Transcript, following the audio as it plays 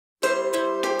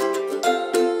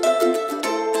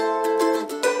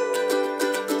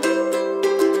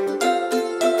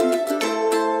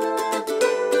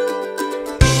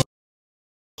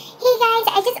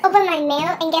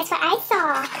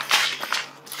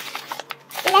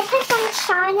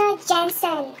Shawna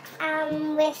Jensen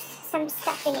with some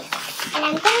stuff in it. And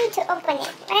I'm going to open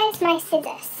it. Where's my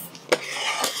scissors?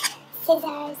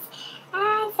 Scissors.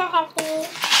 I'm so happy.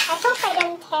 I hope I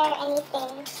don't tear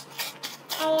anything.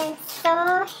 I am so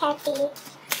happy.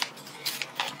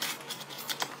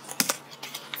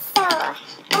 So,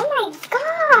 oh my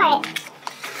god!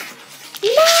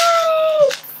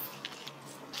 Nice!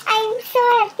 I'm so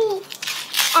happy.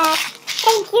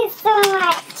 Thank you so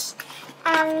much.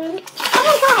 Oh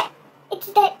my god! It's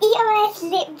the EOS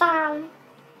lip balm.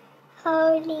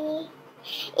 Holy.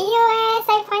 EOS!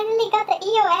 I finally got the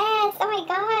EOS! Oh my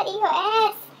god,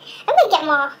 EOS! I'm gonna get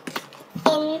more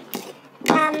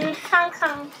in Hong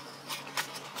Kong.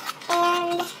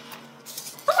 And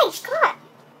oh my god!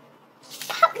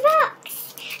 Pop rocks!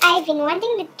 I've been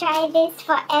wanting to try this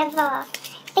forever.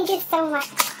 Thank you so much.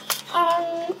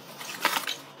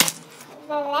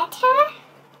 The letter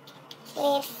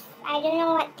with, I don't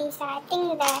know what these are. I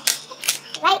think the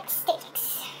light sticks.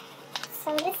 So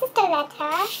this is the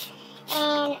letter,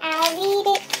 and I'll read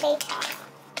it later.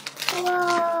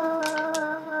 Whoa.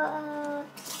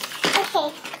 Okay.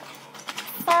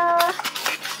 So,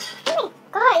 oh my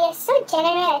god, you're so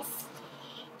generous.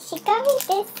 She got me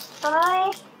this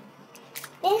for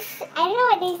this. I don't know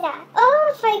what these are. Oh,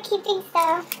 for keeping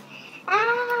stuff.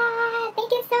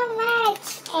 Thank you so much.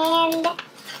 And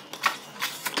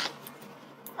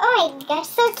oh my gosh,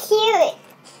 so cute.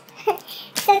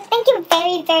 So thank you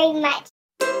very, very much.